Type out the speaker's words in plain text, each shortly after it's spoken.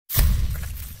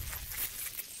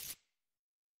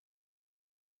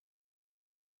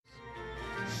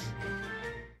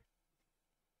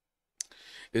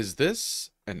Is this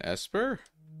an Esper?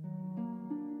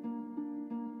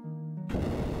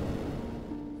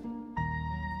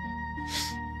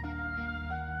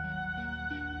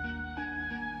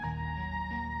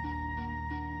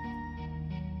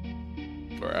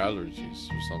 Or allergies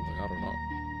or something, I don't know.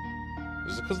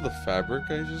 Is it because of the fabric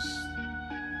I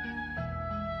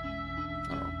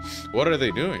don't know. What are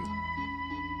they doing?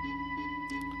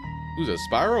 Who's a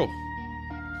Spyro?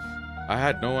 I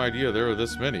had no idea there were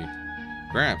this many.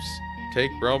 Gramps, take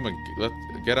Realm and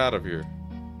get out of here.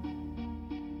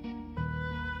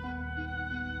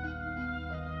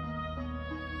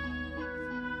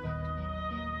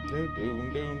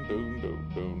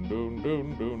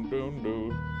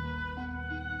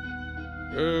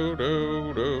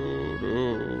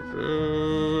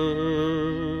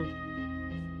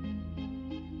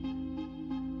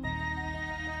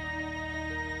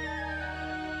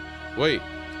 Wait.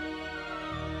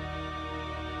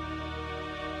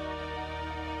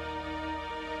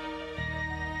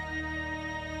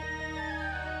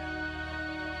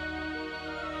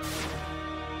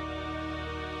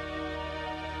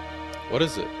 What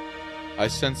is it? I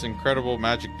sense incredible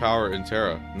magic power in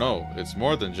Terra. No, it's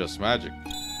more than just magic.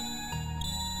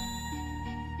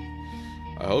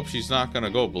 I hope she's not gonna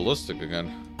go ballistic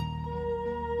again.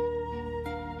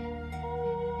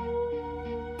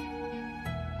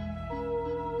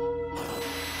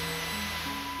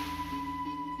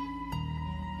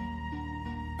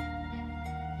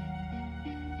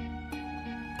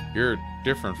 You're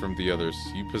different from the others.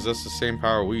 You possess the same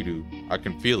power we do. I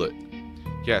can feel it.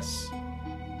 Yes.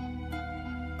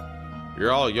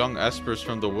 You're all young espers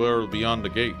from the world beyond the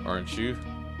gate, aren't you?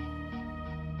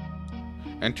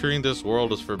 Entering this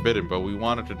world is forbidden, but we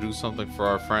wanted to do something for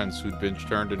our friends who'd been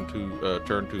turned to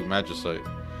magicite.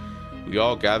 We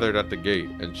all gathered at the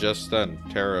gate, and just then,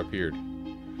 Terra appeared.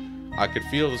 I could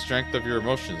feel the strength of your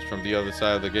emotions from the other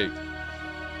side of the gate.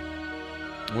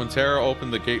 When Terra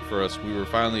opened the gate for us, we were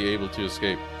finally able to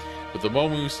escape. But the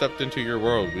moment we stepped into your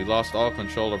world, we lost all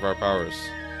control of our powers.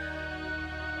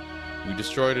 We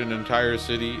destroyed an entire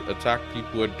city, attacked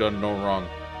people who had done no wrong.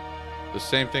 The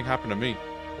same thing happened to me.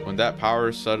 When that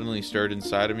power suddenly stirred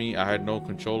inside of me, I had no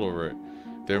control over it.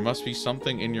 There must be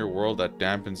something in your world that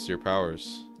dampens your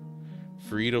powers.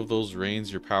 Freed of those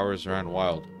reins, your powers ran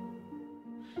wild.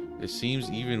 It seems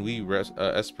even we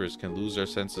espers can lose our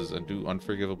senses and do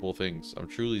unforgivable things. I'm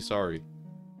truly sorry.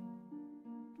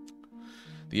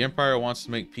 The Empire wants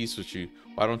to make peace with you.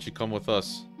 Why don't you come with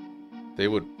us? They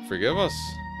would forgive us?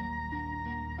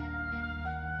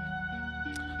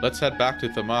 Let's head back to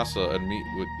Thamasa and meet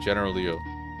with General Leo.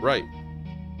 Right.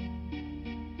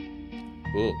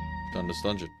 Oh, done this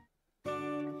dungeon.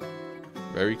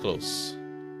 Very close.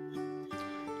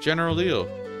 General Leo.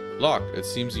 Locke, it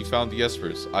seems you found the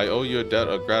Espers. I owe you a debt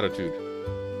of gratitude.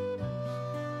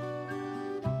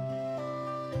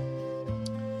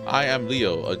 I am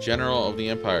Leo, a general of the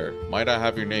Empire. Might I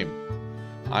have your name?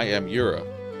 I am Yura.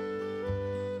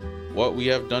 What we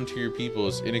have done to your people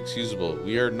is inexcusable.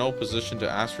 We are in no position to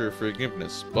ask for your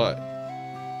forgiveness, but...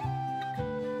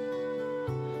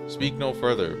 Speak no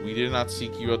further. We did not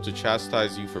seek you out to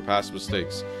chastise you for past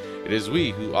mistakes. It is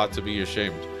we who ought to be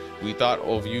ashamed. We thought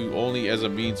of you only as a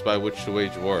means by which to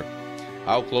wage war.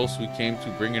 How close we came to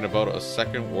bringing about a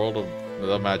second world of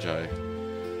the Magi.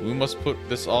 We must put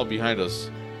this all behind us.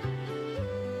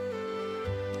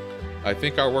 I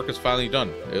think our work is finally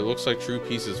done. It looks like true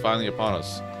peace is finally upon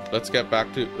us. Let's go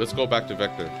back to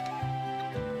Vector.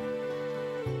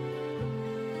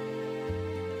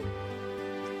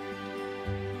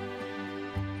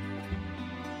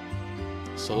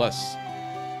 Celeste.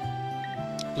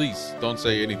 Please, don't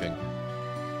say anything.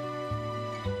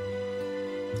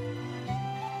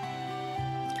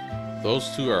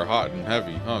 Those two are hot and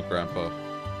heavy, huh, Grandpa?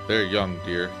 They're young,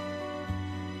 dear.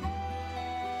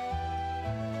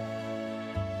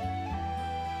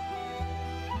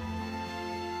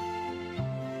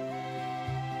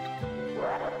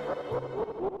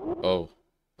 Oh,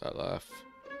 that laugh.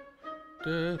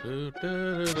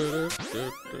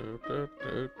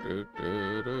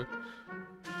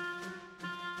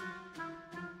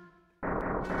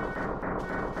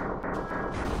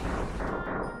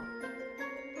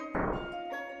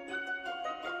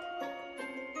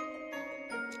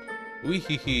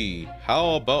 Wee-hee-hee.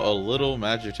 How about a little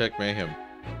Magitech mayhem?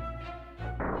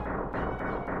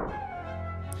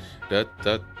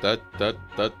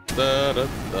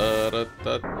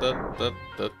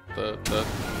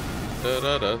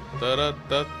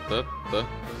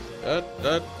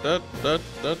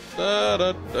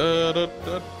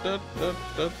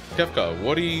 Kefka,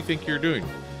 what do you think you're doing?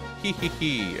 Hee hee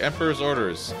hee. Emperor's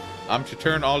orders. I'm to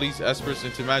turn all these espers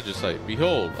into magicite.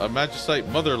 Behold, a magicite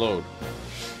motherlode.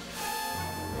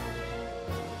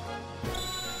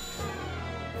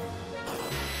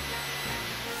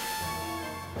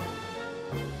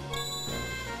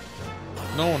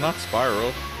 No, not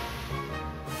Spyro.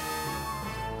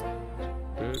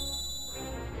 Good.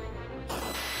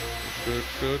 Good,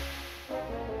 good.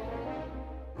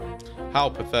 How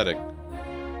pathetic.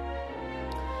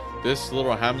 This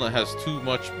little hamlet has too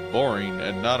much boring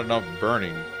and not enough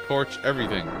burning. Torch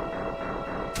everything.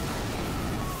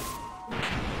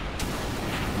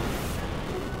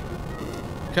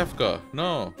 Kefka,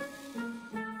 no.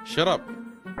 Shut up.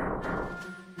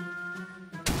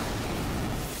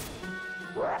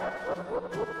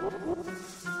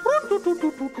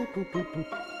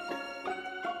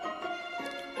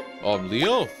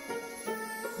 Leo?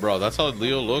 Bro, that's how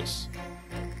Leo looks?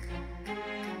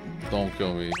 Don't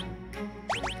kill me.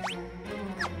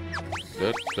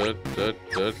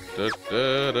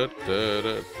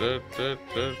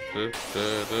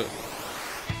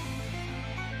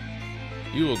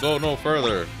 You will go no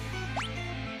further.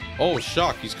 Oh,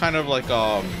 shock. He's kind of like,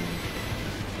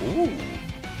 Ooh.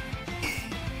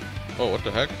 Oh, what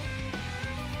the heck?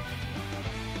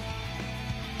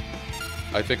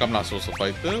 I think I'm not supposed to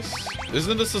fight this.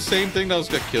 Isn't this the same thing that was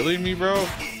killing me, bro?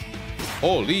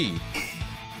 Holy.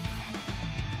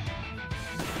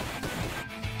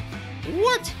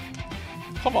 What?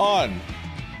 Come on.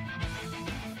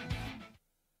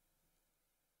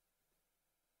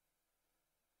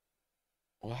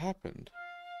 What happened?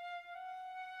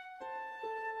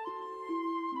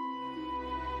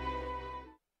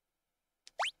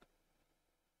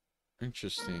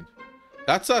 Interesting.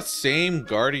 That's that same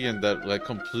guardian that like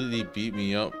completely beat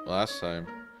me up last time.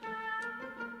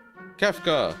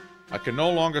 Kefka, I can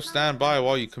no longer stand by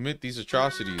while you commit these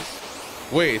atrocities.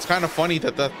 Wait, it's kind of funny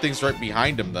that that thing's right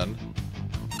behind him then.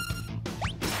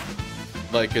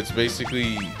 Like it's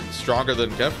basically stronger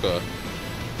than Kefka.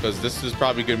 Because this is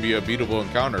probably going to be a beatable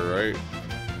encounter, right?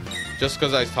 Just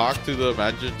because I talked to the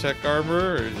Magitech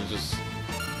armor, it's just...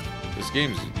 This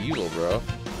game's evil, bro.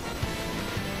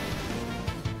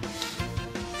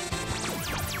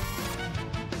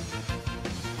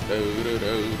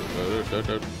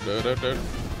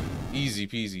 Easy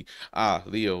peasy. Ah,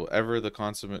 Leo, ever the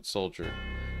consummate soldier.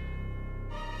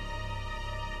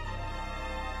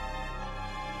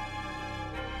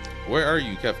 Where are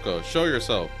you, Kefka? Show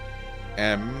yourself.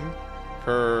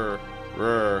 Emperor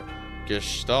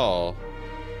Gestalt.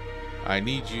 I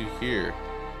need you here.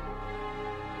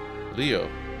 Leo,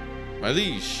 my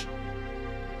liege.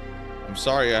 I'm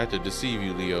sorry I had to deceive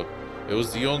you, Leo. It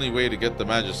was the only way to get the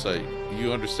Magicite.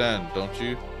 You understand, don't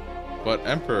you? But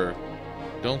Emperor,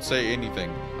 don't say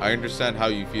anything. I understand how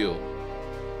you feel.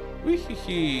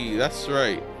 Weehee, that's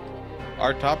right.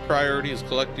 Our top priority is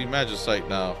collecting Magicite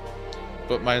now.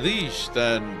 But my liege,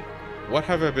 then, what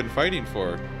have I been fighting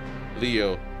for?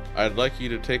 Leo, I'd like you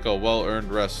to take a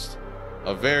well-earned rest.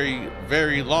 A very,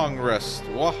 very long rest.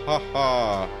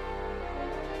 Wahaha.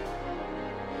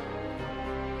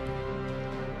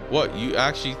 What, you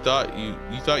actually thought you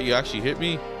thought you actually hit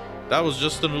me? That was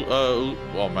just an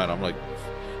oh man, I'm like,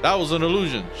 that was an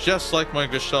illusion, just like my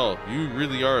Gestalt. You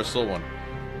really are a slow one.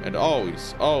 And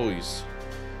always, always,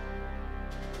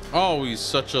 always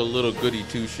such a little goody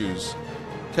two-shoes.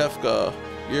 Kefka,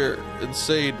 you're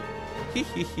insane. Hee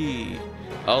hee hee.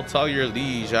 I'll tell your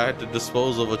liege I had to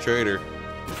dispose of a traitor.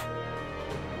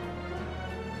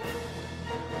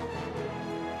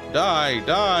 Die,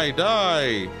 die,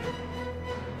 die.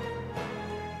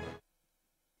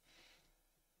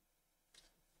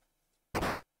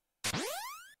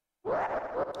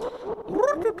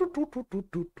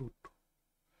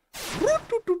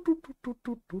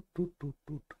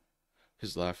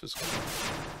 His laugh is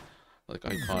like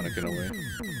iconic in a way.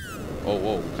 Oh,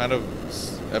 whoa, kind of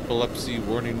epilepsy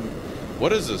warning.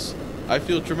 What is this? I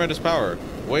feel tremendous power.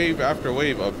 Wave after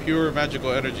wave of pure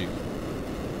magical energy.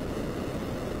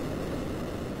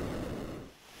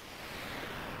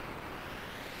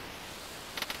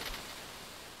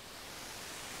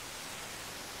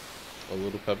 A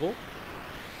little pebble.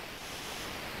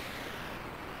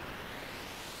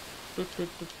 Oh,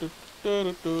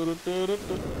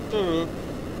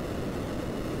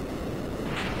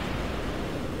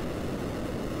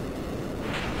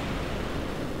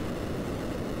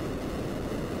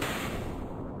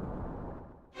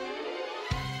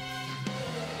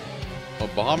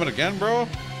 Bahamut again, bro?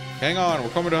 Hang on, we're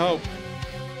coming to help.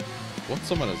 What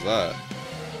summon is that?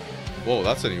 Whoa,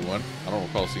 that's a new one. I don't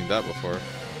recall seeing that before.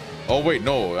 Oh wait,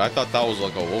 no, I thought that was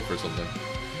like a wolf or something.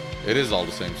 It is all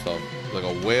the same stuff. Like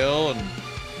a whale, and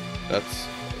that's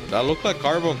That looked like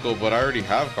Carbuncle, but I already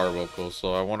have Carbuncle,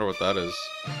 so I wonder what that is.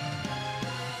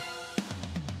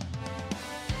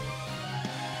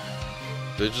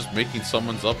 They're just making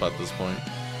summons up at this point.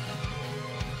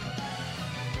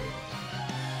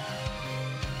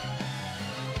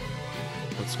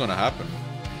 What's gonna happen?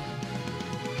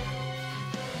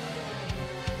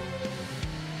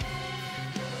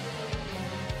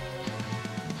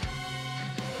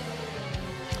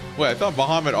 Wait, I thought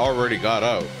Bahamut already got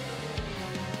out.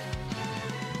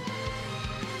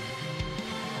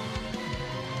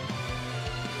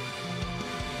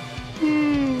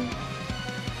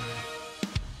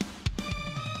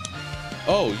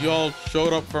 Oh, you all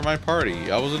showed up for my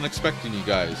party. I wasn't expecting you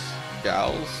guys.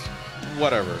 Gals?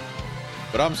 Whatever.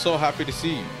 But I'm so happy to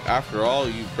see you. After all,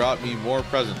 you brought me more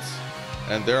presents.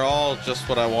 And they're all just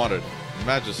what I wanted.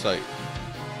 Magicite.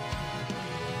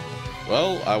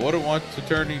 Well, I wouldn't want to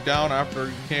turn you down after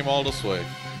you came all this way.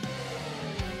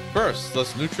 First,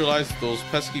 let's neutralize those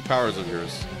pesky powers of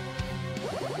yours.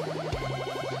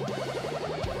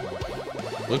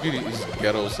 Look at these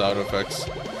ghetto sound effects.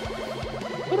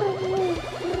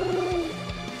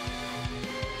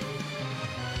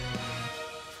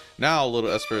 Now, little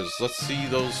espers, let's see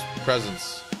those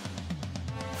presents.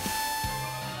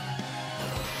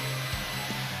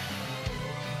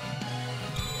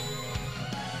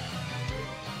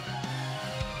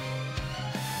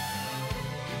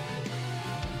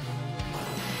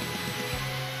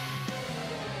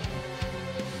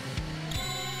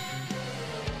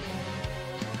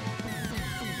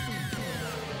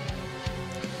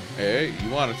 Hey, you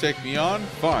want to take me on?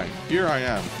 Fine, here I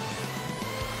am.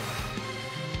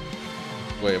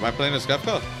 Wait, am I playing as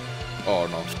Kefka? Oh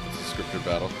no, it's a scripted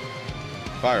battle.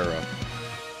 Fire up.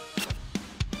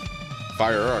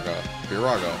 Fire Raga.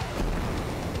 Virago.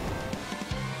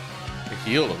 I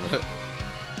healed him.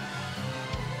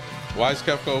 Why is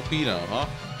Kefka OP now, huh?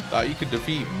 Thought you could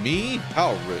defeat me?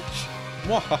 How rich.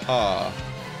 Mwahaha.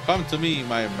 Come to me,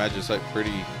 my Magicite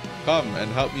pretty. Come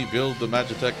and help me build the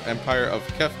Magitech Empire of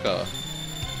Kefka.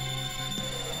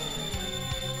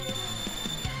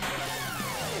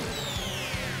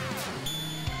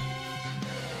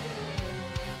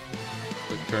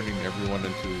 Turning everyone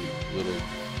into little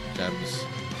gems.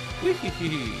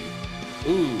 Wee-hee-hee.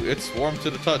 Ooh, it's warm to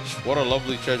the touch. What a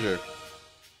lovely treasure.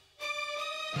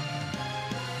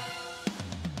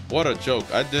 What a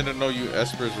joke. I didn't know you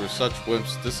espers were such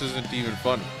wimps. This isn't even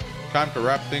fun. Time to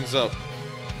wrap things up.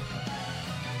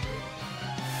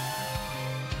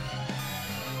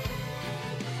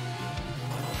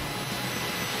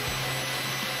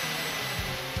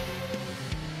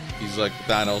 He's like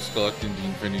Thanos collecting the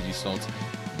Infinity Stones.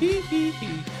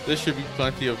 There should be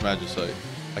plenty of Magicite.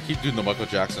 I keep doing the Michael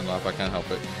Jackson laugh, I can't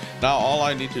help it. Now all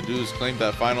I need to do is claim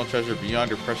that final treasure beyond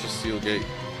your precious steel gate.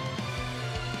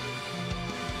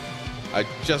 I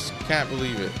just can't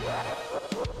believe it.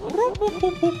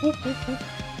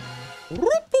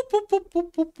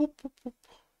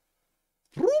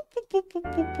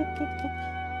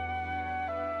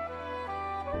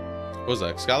 What was that,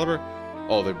 Excalibur?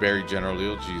 Oh, they buried General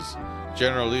Leo, jeez.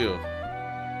 General Leo.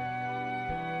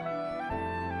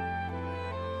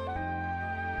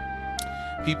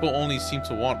 People only seem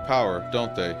to want power,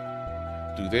 don't they?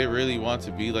 Do they really want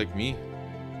to be like me?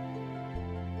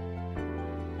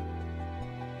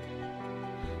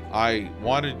 I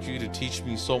wanted you to teach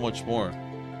me so much more.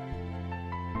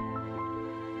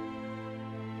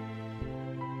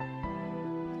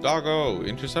 Doggo,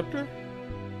 Interceptor?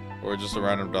 Or just a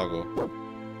random doggo?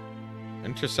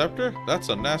 Interceptor? That's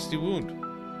a nasty wound.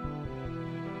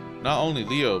 Not only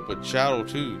Leo, but Shadow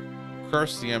too.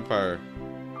 Curse the Empire.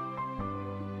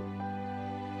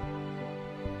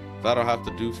 That'll have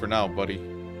to do for now, buddy.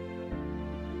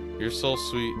 You're so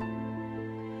sweet.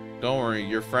 Don't worry,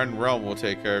 your friend Realm will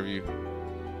take care of you.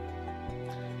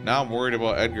 Now I'm worried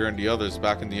about Edgar and the others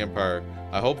back in the Empire.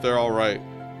 I hope they're alright.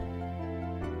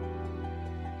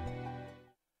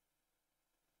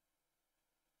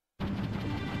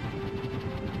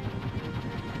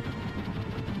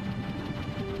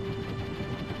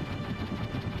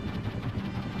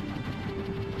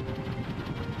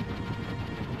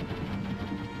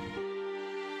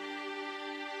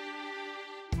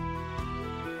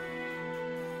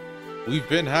 We've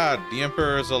been had. The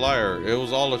Emperor is a liar. It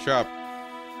was all a trap.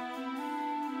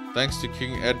 Thanks to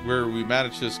King Edgar, we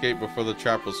managed to escape before the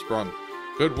trap was sprung.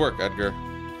 Good work, Edgar.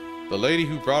 The lady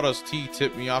who brought us tea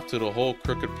tipped me off to the whole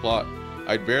crooked plot.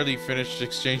 I'd barely finished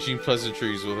exchanging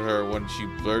pleasantries with her when she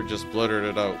just blurted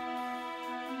it out.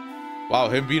 Wow,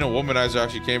 him being a womanizer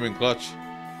actually came in clutch.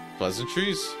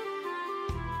 Pleasantries?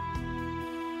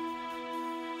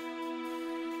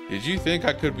 Did you think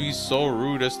I could be so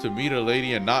rude as to meet a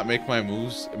lady and not make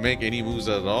any moves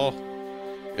at all?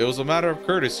 It was a matter of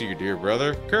courtesy, dear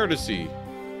brother. Courtesy.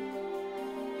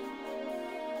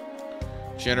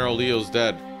 General Leo's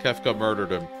dead. Kefka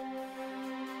murdered him.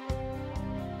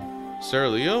 Sir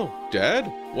Leo?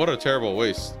 Dead? What a terrible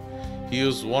waste. He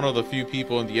was one of the few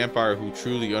people in the Empire who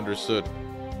truly understood.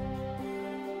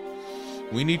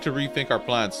 We need to rethink our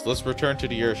plans. Let's return to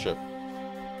the airship.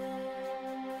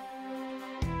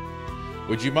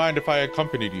 Would you mind if I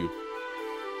accompanied you?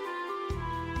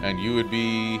 And you would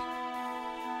be...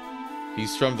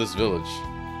 He's from this village.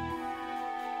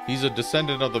 He's a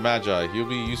descendant of the Magi. He'll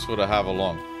be useful to have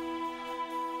along.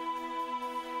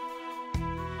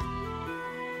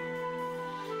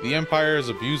 The Empire has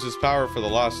abused its power for the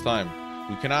last time.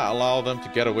 We cannot allow them to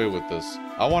get away with this.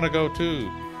 I want to go too.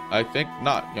 I think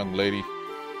not, young lady.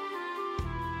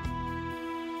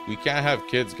 We can't have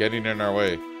kids getting in our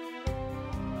way.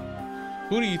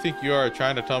 Who do you think you are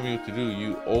trying to tell me what to do,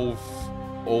 you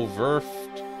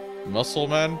overfed muscle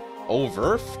man?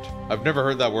 Overfed? I've never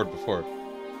heard that word before.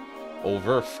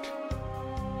 Overfed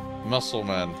muscle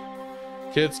man.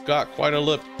 Kid's got quite a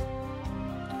lip.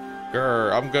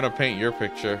 Grr, I'm gonna paint your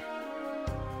picture.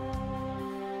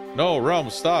 No, Realm,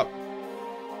 stop.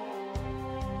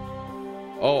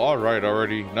 Oh, alright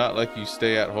already. Not like you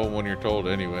stay at home when you're told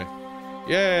anyway.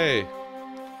 Yay!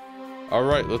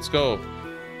 Alright, let's go.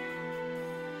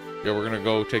 Yeah, we're gonna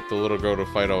go take the little girl to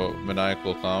fight a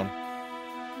maniacal clown.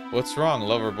 What's wrong,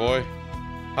 lover boy?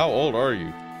 How old are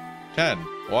you? 10.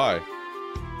 Why?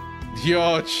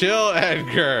 Yo, chill,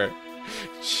 Edgar.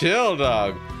 Chill,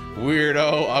 dog.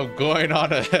 Weirdo, I'm going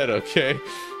on ahead, okay?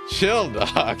 Chill,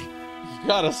 dog. You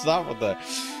gotta stop with that.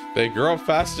 They grow up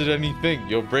faster than you think.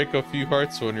 You'll break a few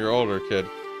hearts when you're older, kid.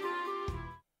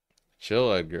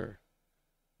 Chill, Edgar.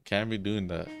 Can't be doing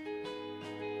that.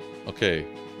 Okay.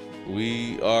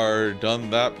 We are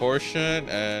done that portion,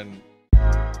 and